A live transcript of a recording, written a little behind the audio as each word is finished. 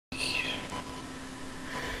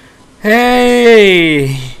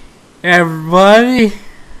Hey, everybody,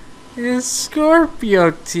 it's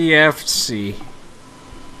SkorpyoTFC.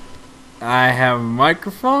 I have a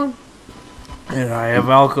microphone, and I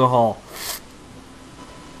have alcohol.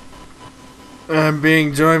 I'm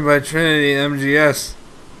being joined by Trinity MGS.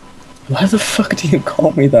 Why the fuck do you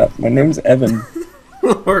call me that? My name's Evan.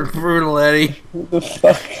 Lord Brutal Eddie. Who the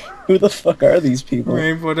fuck? Who the fuck are these people?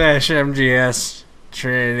 Rainbow Dash MGS.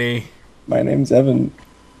 Trinity. My name's Evan.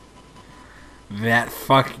 That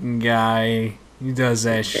fucking guy. He does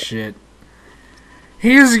that shit.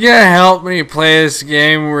 He's gonna help me play this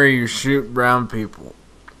game where you shoot brown people.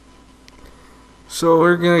 So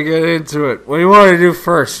we're gonna get into it. What do you want to do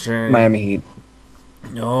first, Trinity? Miami Heat.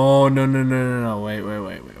 No. Wait.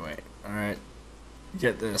 Alright.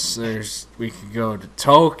 Get this. We could go to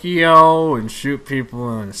Tokyo and shoot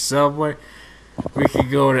people in a subway. We could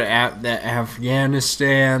go to the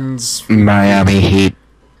Afghanistan's Miami Heat.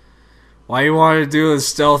 Why you want to do a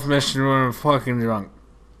stealth mission when I'm fucking drunk?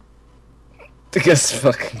 Because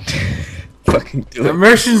fucking do The it.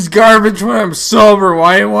 mission's garbage when I'm sober.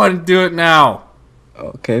 Why you want to do it now?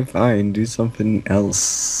 Okay, fine. Do something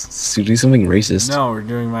else. Do something racist. No, we're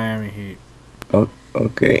doing Miami Heat. Oh,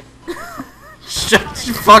 okay. Shut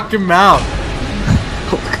your fucking mouth.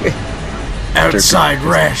 Okay. Outside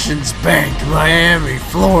Rations Bank, Miami,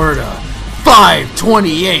 Florida,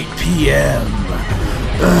 5:28 p.m.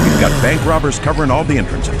 We've got bank robbers covering all the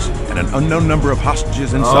entrances, and an unknown number of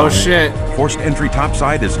hostages inside. Oh shit. Forced entry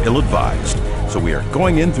topside is ill-advised, so we are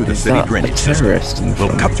going in through the city drainage system. We'll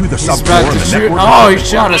cut through the He's subfloor about and to the shoot. network. Oh, he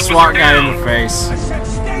shot a SWAT guy in the face.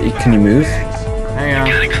 Can you move? Hang on.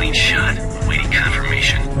 Got a clean shot. Waiting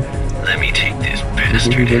confirmation. Let me take this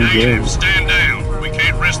bastard. Stand down. We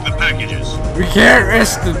can't risk the packages. We can't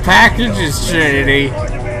risk the packages, Trinity.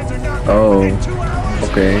 Oh,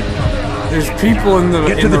 okay. There's people in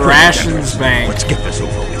the rations bank. Let's get this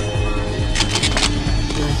over with.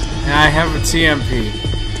 And I have a TMP.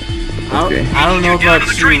 Okay. I don't know Down about to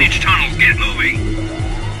the you. drainage tunnel. Get moving.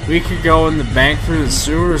 We could go in the bank through the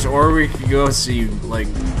sewers, or we could go see, like,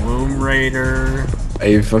 Womb Raider. Are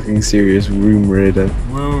you fucking serious? Room Raider.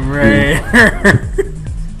 Womb Raider.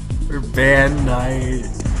 Or Band Night.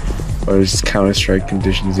 Or just Counter-Strike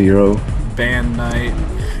Condition Zero. Band Night.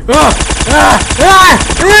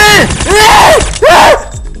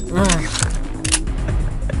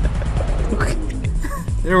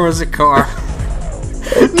 There was a car.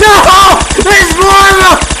 No! There's more of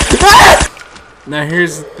them! Now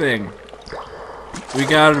here's the thing.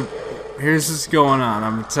 Here's what's going on.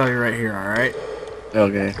 I'm gonna tell you right here, alright?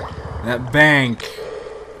 Okay. That bank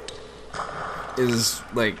is,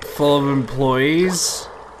 like, full of employees.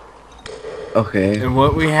 Okay. And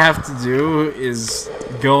what we have to do is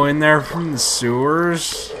go in there from the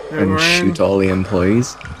sewers that And we're shoot in. all the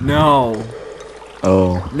employees? No.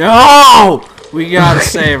 Oh. No! We gotta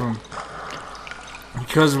save them.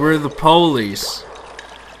 Because we're the police.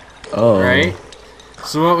 Oh. Right?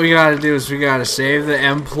 So what we gotta do is we gotta save the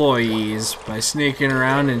employees by sneaking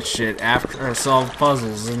around and shit after I solve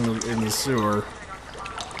puzzles in the sewer.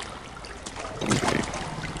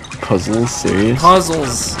 Puzzles? Serious?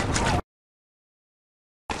 Puzzles!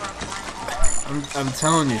 I'm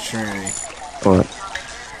telling you, Trinity. What?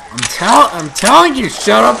 I'm telling you,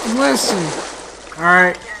 shut up and listen.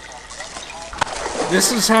 Alright.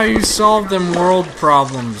 This is how you solve them world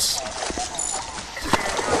problems.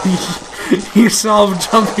 You solve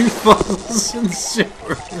jumping puzzles in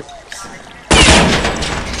sewers.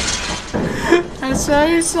 That's how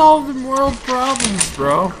you solve them world problems,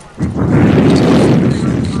 bro.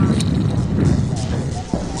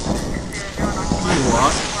 You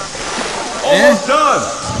what? Almost done!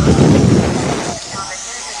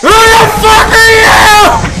 Who the fuck are you?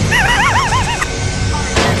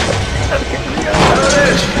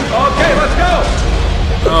 Okay, let's go!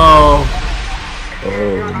 Oh, Oh,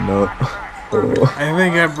 no. Oh. I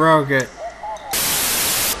think I broke it.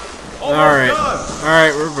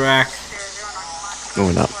 Alright, we're back. No,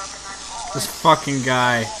 we're not. This fucking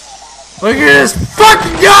guy. Look at this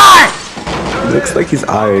fucking guy! It looks like his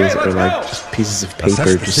eyes are like just pieces of Assess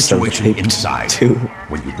paper the just situation sellotaped inside. to.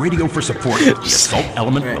 When you radio for support, the assault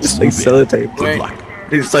element will Just move like in. sellotape. Good Wait. luck.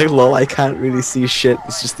 It's like, lol, I can't really see shit.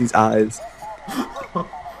 It's just these eyes.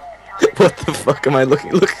 What the fuck am I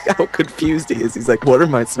looking? Look how confused he is. He's like, what are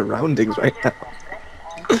my surroundings right now?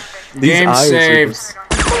 These Game eyes are saved. just-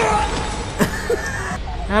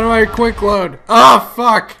 How do I quick load? Oh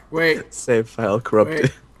fuck! Wait, Save file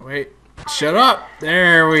corrupted. wait. Shut up!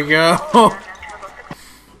 There we go.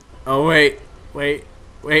 Oh wait.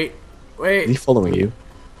 Is he following you?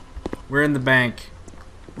 We're in the bank.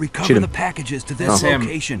 Recover the packages to this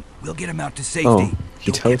location. We'll get him out to safety. Oh,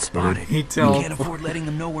 he Don't get teleported. spotted. He We can't afford letting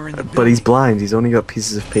him know we're in the building. But he's blind. He's only got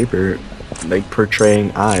pieces of paper, like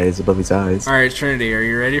portraying eyes above his eyes. Alright, Trinity, are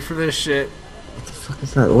you ready for this shit? What the fuck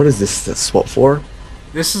is that? What is this? The SWAT 4?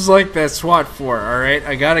 This is like that SWAT 4, alright?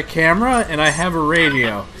 I got a camera and I have a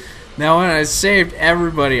radio. Now when I saved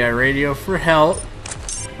everybody, I radio for help.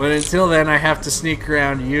 But until then, I have to sneak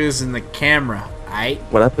around using the camera, aight?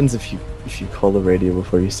 What happens if you call the radio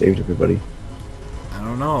before you saved everybody? I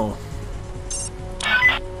don't know.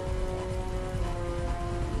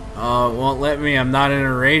 It won't let me. I'm not in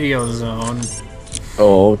a radio zone.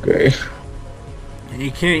 Oh, okay. And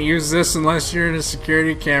you can't use this unless you're in a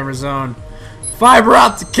security camera zone. Fiber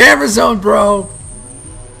optic camera zone, bro!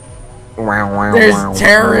 There's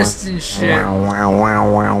terrorists and shit.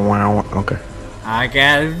 Okay. I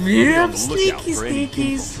got a view of sneaky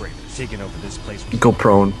sneakies. Go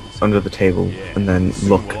prone under the table and then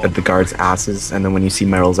look at the guards' asses, and then when you see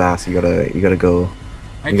Meryl's ass, you gotta go.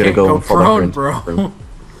 I can't go prone, bro.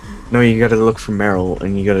 No, you gotta look for Meryl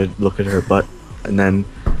and you gotta look at her butt, and then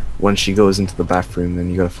when she goes into the bathroom, then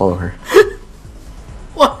you gotta follow her.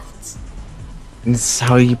 What? And this is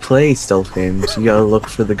how you play stealth games. You gotta look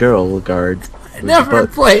for the girl guard. I never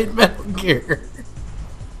played Metal Gear.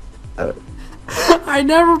 I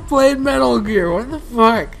never played Metal Gear. What the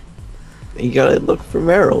fuck? You gotta look for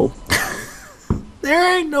Meryl.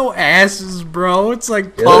 There ain't no asses, bro. It's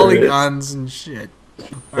like polygons and shit.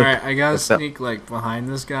 Alright, I gotta sneak like behind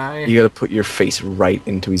this guy. You gotta put your face right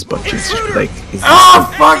into his butt cheeks. Like,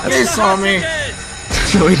 oh fuck! They saw me.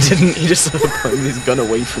 No, he didn't. He just started pointing his gun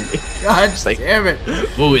away from me. God damn it!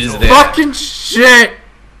 Who is there? Fucking shit!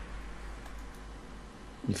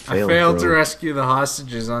 You failed, I failed bro. to rescue the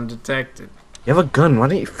hostages undetected. You have a gun. Why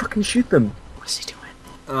don't you fucking shoot them? What's he doing?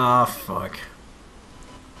 Ah, fuck.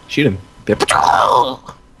 Shoot him.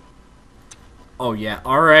 Oh yeah.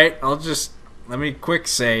 All right. I'll just let me quick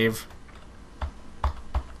save.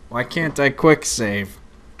 Why can't I quick save?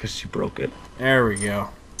 Because you broke it. There we go.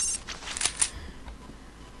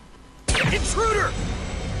 Intruder!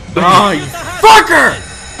 Oh, you fucker!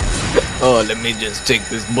 Oh, let me just take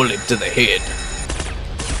this bullet to the head.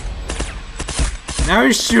 Now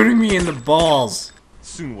he's shooting me in the balls.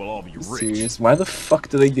 Soon we'll all be rich. Serious? Why the fuck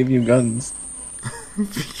do they give you guns?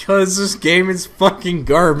 Because this game is fucking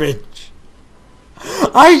garbage.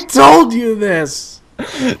 I told you this.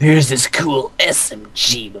 Here's this cool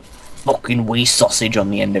SMG with fucking wee sausage on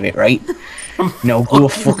the end of it, right? Now go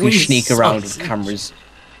fucking sneak around with cameras.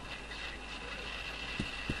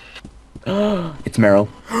 It's Meryl.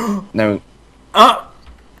 No.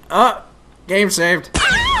 Game saved.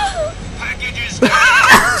 Packages.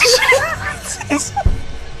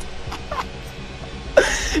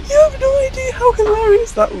 You have no idea how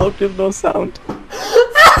hilarious that looked with no sound.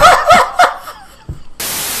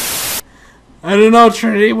 I don't know,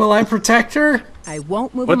 Trinity. Will I protect her? I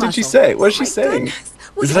won't move What a muscle. did she say? What is she saying?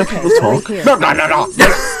 Is that people talk? No.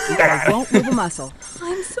 I won't move a muscle.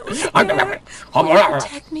 I'm so scared. Will you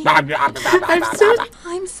protect me?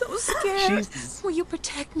 I'm so scared. Will you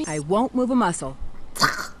protect me? I won't move a muscle.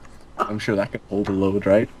 I'm sure that can hold a load,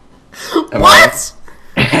 right? What?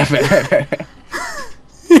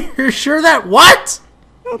 You're sure that what?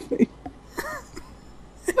 Nothing.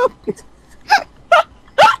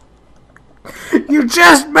 You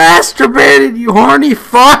just masturbated, you horny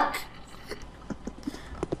fuck!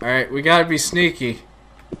 Alright, we gotta be sneaky.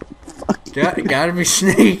 Gotta be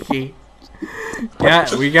sneaky.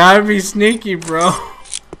 We gotta be sneaky, bro.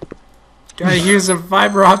 Gotta use some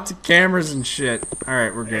fiber optic cameras and shit.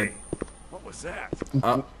 Alright, we're good. What was that?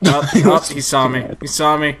 Up, he saw me. He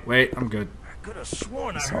saw me. Wait, I'm good. I could have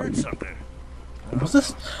sworn I heard something. What's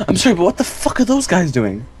this? I'm sorry, but what the fuck are those guys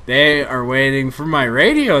doing? They are waiting for my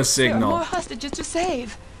radio There are signal. more hostages to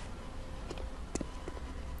save.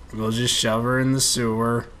 We'll just shove her in the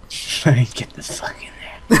sewer. Get the fuck in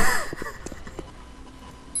there.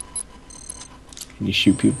 Can you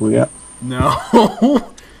shoot people yet? No.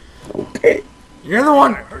 Okay. You're the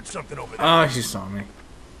one. I heard something over there. Oh, she saw me.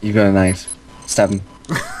 You got a knife. Stab him.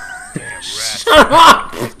 Shut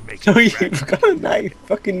up! No, you've got a knife.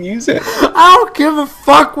 Fucking use it. I don't give a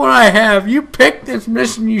fuck what I have. You picked this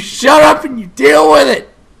mission. You shut up and you deal with it.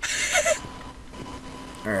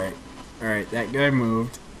 Alright. Alright, that guy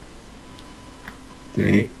moved.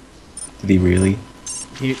 Did he really?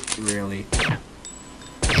 He really.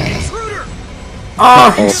 Intruder!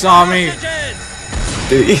 Oh, he saw me.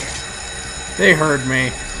 Did he? They heard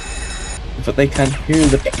me. But they can't hear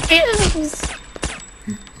the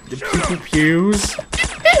The pew-pew-pews.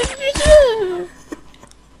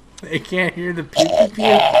 They can't hear the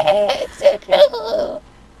pew-pew-pew.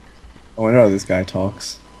 Oh, I know how this guy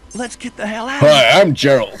talks. Let's get the hell out of here. Hi, I'm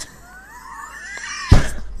Gerald.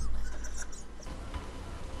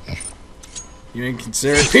 You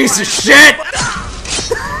inconsiderate piece of shit!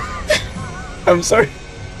 I'm sorry.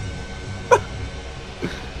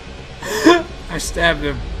 I stabbed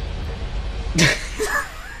him.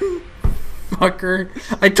 Fucker.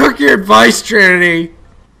 I took your advice, Trinity!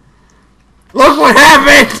 Look what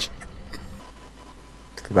happened!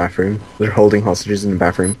 The bathroom. They're holding hostages in the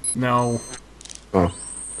bathroom. No. Oh.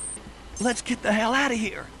 Let's get the hell out of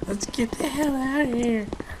here. Let's get the hell out of here.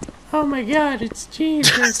 Oh my god, it's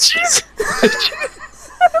Jesus. Jesus.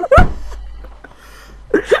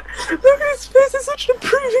 Look at his face, it's such an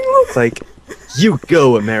approving look. Like, you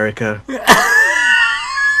go, America.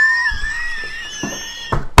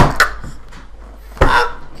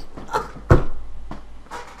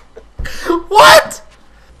 What?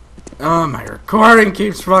 Oh, my recording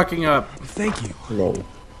keeps fucking up. Thank you. Lol.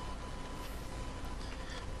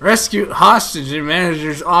 Rescue hostage in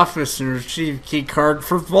manager's office and retrieve key card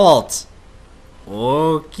for vault.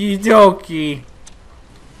 Okie dokie.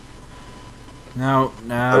 Now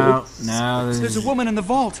There's a woman in the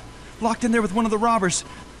vault, locked in there with one of the robbers.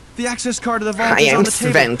 The access card to the vault I is am on the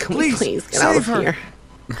table. Sven. Can we please get out of here?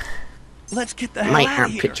 Let's get the hell My out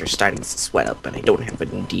of here. armpits are starting to sweat up, and I don't have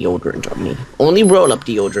any deodorant on me. Only roll-up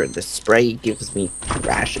deodorant. The spray gives me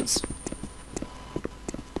rashes.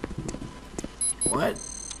 what?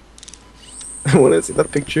 I want to see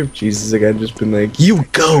that picture of Jesus again, just been like, you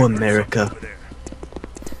go, America.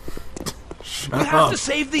 We have to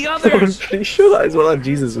save the I'm others. pretty sure that is what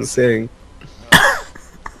Jesus was saying.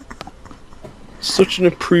 Such an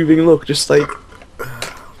approving look, just like,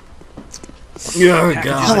 Oh god.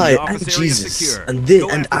 hi, I'm Jesus,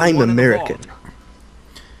 and I'm American.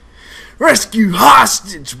 Rescue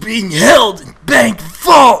hostage being held in bank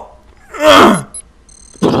vault.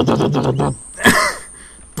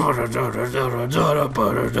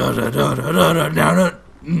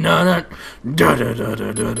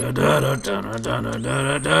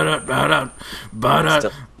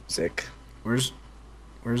 Still sick.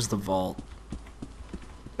 Where's the vault?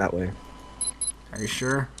 That way. Are you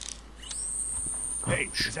sure? Hey,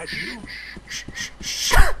 is that you?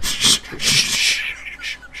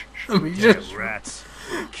 Let me just Rats.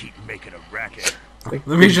 Keep making a racket. Like,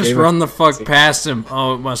 let me just David- run the fuck past him.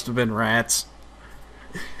 Oh, it must have been rats.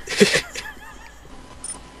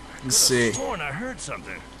 Let's see. Sworn I heard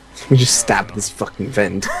something. We just stabbed this fucking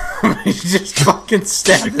vent. He just fucking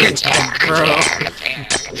stabbed this bro.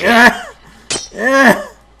 Yeah. Yeah.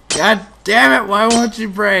 God damn it, why won't you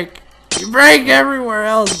break? You break everywhere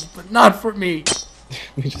else, but not for me.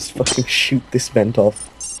 We just fucking shoot this vent off.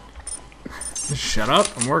 Shut up,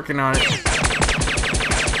 I'm working on it.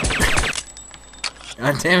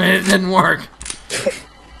 God damn it, it didn't work.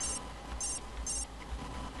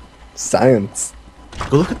 Science.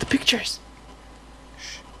 Go look at the pictures.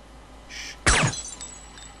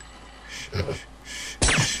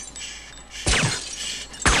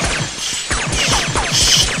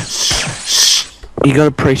 You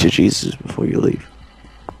gotta pray to Jesus before you leave.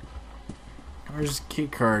 Where's the key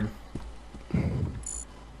card? You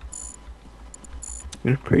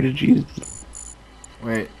gotta pray to Jesus.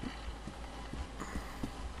 Wait.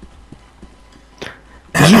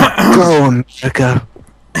 You go, America.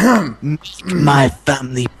 Make my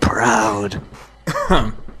family proud.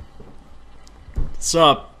 What's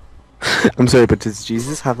up? I'm sorry, but does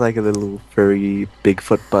Jesus have like a little furry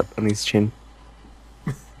Bigfoot butt on his chin?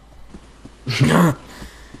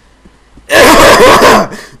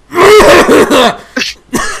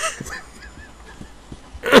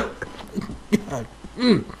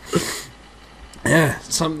 Yeah,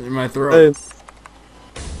 something in my throat.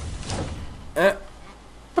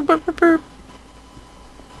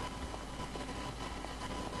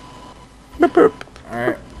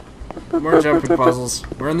 Alright. More jumping puzzles.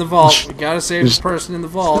 We're in the vault. We gotta save the person in the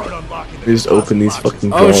vault. They just open these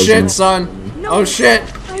fucking Oh doors shit, and- son. Oh shit.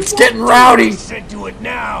 It's getting rowdy. Said do it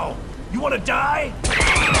now. You want to die?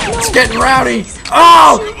 It's getting rowdy.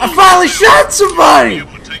 Oh! I finally shot somebody!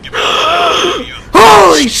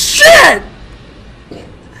 Holy shit!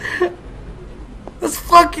 Let's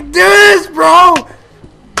fucking do this, bro!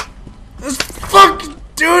 Let's fucking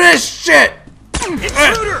do this shit!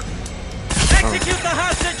 Intruder! Execute the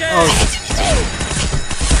hostages!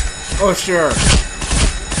 Oh sure.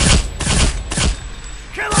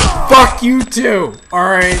 Kill 'em! Fuck you too,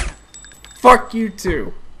 alright? Fuck you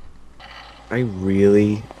too. I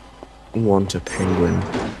really want a penguin.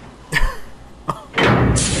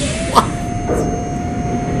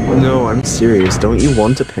 No, I'm serious. Don't you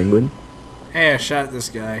want a penguin? Hey, I shot this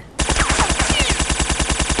guy.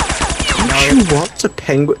 it. What? A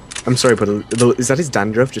penguin? I'm sorry, but is that his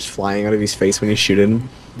dandruff just flying out of his face when you shoot him?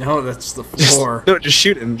 No, that's the floor. No, just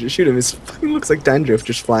shoot him. Just shoot him. It fucking looks like dandruff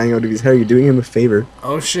just flying out of his hair. You're doing him a favor.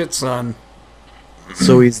 Oh shit, son.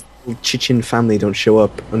 So his Chechen family don't show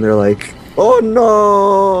up, and they're like, "Oh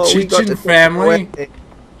no, Chechen family."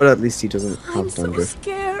 But at least he doesn't I'm have so dandruff.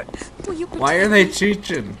 scared. Will you Why are they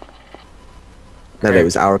Chechen? That it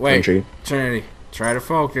was our Wait, country. Trinity, try to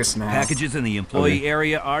focus now. Packages in the employee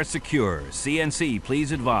area are secure. CNC,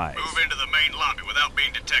 please advise. Move into the main lobby without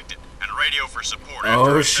being detected, and radio for support Oh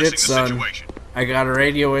after shit, assessing the son. situation. I got a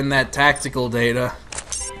radio in that tactical data.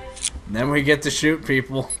 And then we get to shoot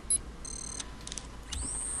people.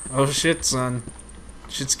 Oh shit, son.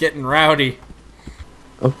 Shit's getting rowdy.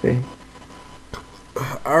 Okay.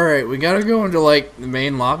 Alright, we gotta go into, like, the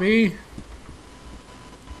main lobby.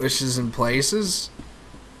 Which is in places.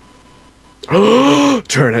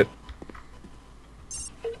 Turn it.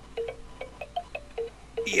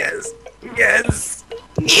 Yes. Yes.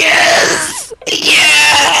 Yes.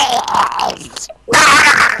 Yes.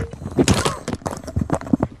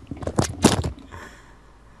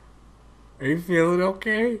 Are you feeling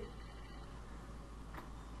okay?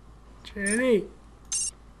 Trinity?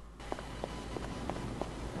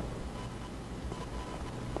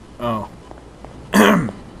 Oh.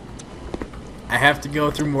 I have to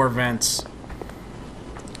go through more vents.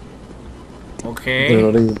 Okay.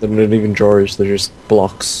 They're not even drawers. They're just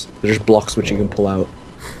blocks. They're just blocks which you can pull out.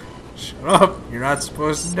 Shut up. You're not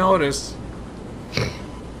supposed to notice.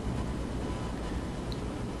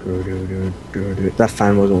 That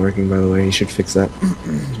fan wasn't working, by the way. You should fix that.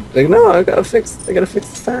 Like, no, I gotta fix the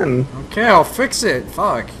fan. Okay, I'll fix it.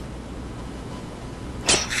 Fuck.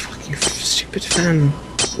 Fuck you, stupid fan.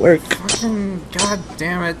 Work. Fucking god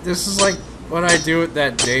damn it. This is like what I do at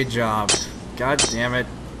that day job. God damn it.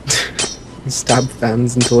 Stab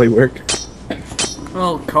fans until they work.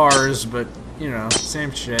 Well, cars, but, you know,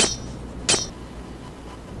 same shit.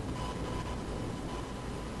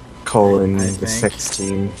 Call in I the think. sex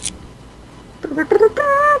team.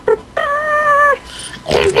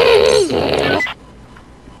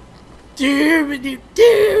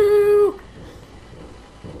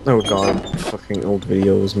 Oh god, fucking old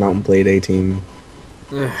videos, Mountain Blade A-Team.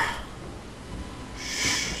 Ugh.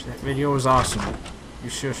 Shh, that video was awesome. You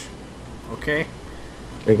shush. Okay?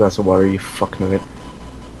 Take a glass of water, you fuck nugget.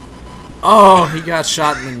 Oh, he got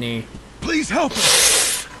shot in the knee. Please help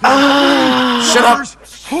us. Shut up!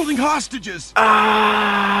 Holding hostages.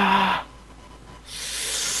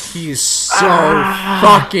 He's so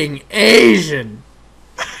fucking Asian.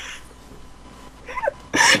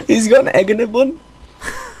 He's got an egg in a bun.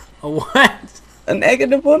 A what? An egg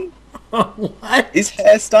in a bun. A what? His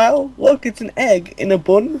hairstyle. Look, it's an egg in a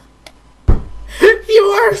bun. You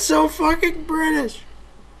are so fucking British.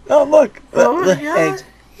 Oh look, Oh the my god. head.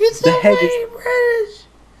 You're so The head is- fucking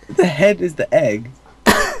British. The head is the egg,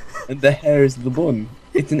 and the hair is the bun.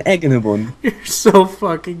 It's an egg in a bun. You're so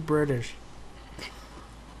fucking British.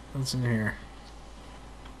 What's in here?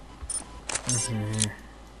 What's in here?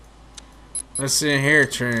 What's in here,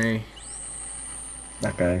 Trinity?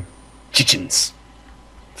 That guy. Chechens.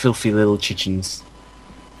 Filthy little Chechens.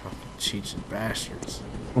 Fucking Chechen bastards.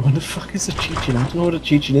 What the fuck is a Chechen? I don't know what a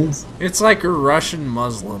Chechen is. It's like a Russian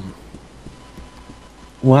Muslim.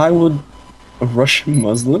 Why would a Russian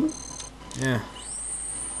Muslim? Yeah.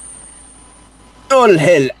 All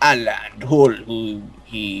hail Allah and all who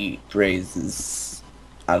he praises.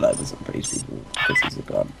 Allah doesn't praise people because he's a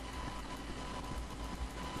god.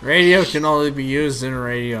 Radio can only be used in a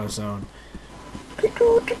radio zone.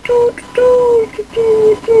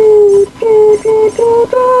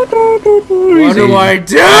 What do I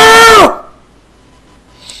do?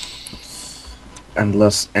 And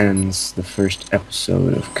thus ends the first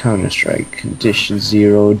episode of Counter-Strike Condition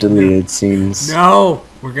Zero deleted scenes. No,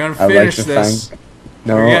 we're gonna I'd like finish to this. thank-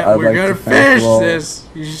 No, I'd We're like gonna to thank finish you all this.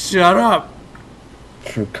 You shut up.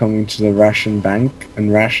 for coming to the ration bank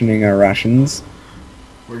and rationing our rations.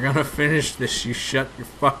 We're gonna finish this. You shut your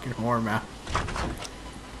fucking whore mouth.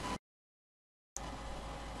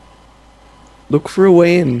 Look for a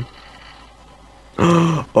way in.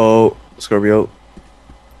 Oh, Scorpio.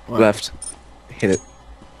 What? Left. Hit it.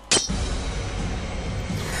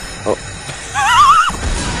 Oh.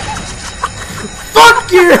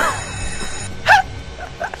 Fuck you!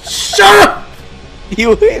 Shut up!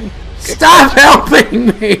 You win! Stop helping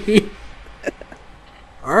me!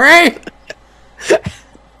 Alright?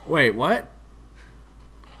 Wait, what?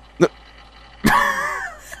 No.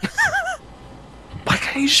 Why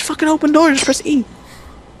can't you just fucking open doors? Just press E.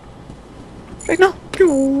 Right now.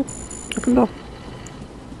 Open door.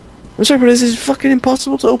 I'm sorry, but is it fucking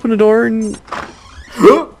impossible to open a door and...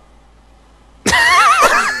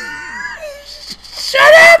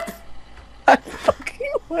 Shut up! I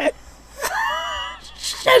fucking went.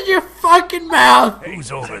 Shut your fucking mouth!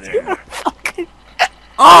 Who's over there?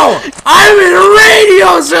 Oh! I'm in a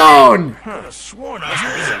radio zone! Could have sworn I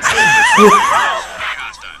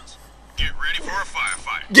was Get ready for a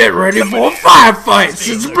firefight. Get ready for a firefight!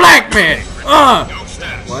 It's a black man!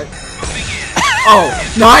 What? Oh,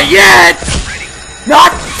 not yet!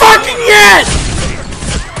 Not fucking yet!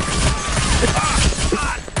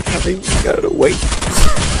 I think you gotta wait.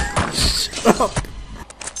 Shut up.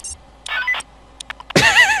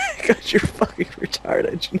 God, you're fucking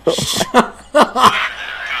retarded, you know.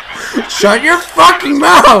 Shut your fucking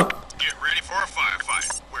mouth! Get ready for a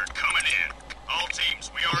firefight. We're coming in. All teams,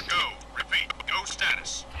 we are go. Repeat, go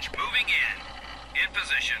status. Moving in. In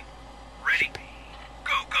position. Ready.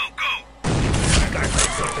 Go, go, go.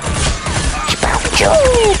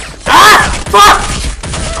 Ah! Fuck!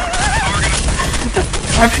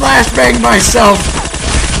 I flashbanged myself.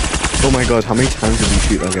 Oh my god, how many times did you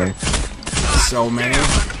shoot that guy? So many.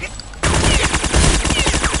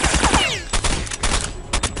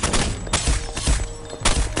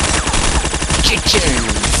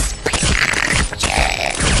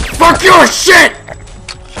 Fuck your shit!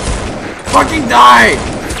 Fucking die!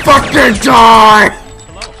 Fucking die!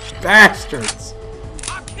 Bastards!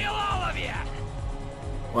 I'll kill all of you.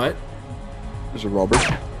 What? There's a robber.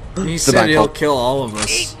 He The said bank he'll vault. kill all of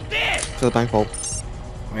us. To the bank vault.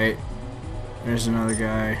 Wait. There's another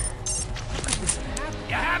guy.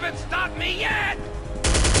 You haven't stopped me yet.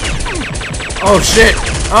 Oh shit!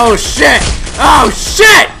 Oh shit! Oh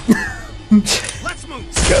shit! Let's move.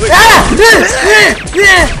 Ah!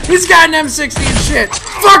 He's got an M60 and shit!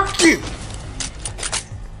 Fuck you!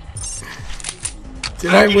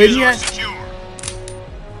 Did I win yet?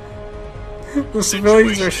 The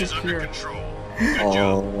civilians are secure.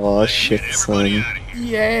 Oh shit, son.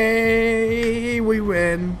 Yay! We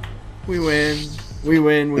win. We win. We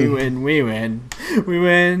win. We win. We win. We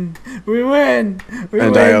win. We win. We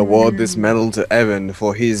And win. I award this medal to Evan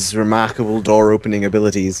for his remarkable door opening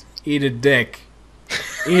abilities. Eat a dick.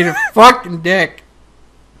 Eat a fucking dick.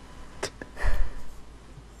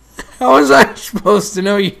 How was I supposed to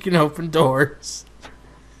know you can open doors?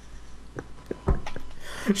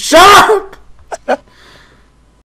 Shut up!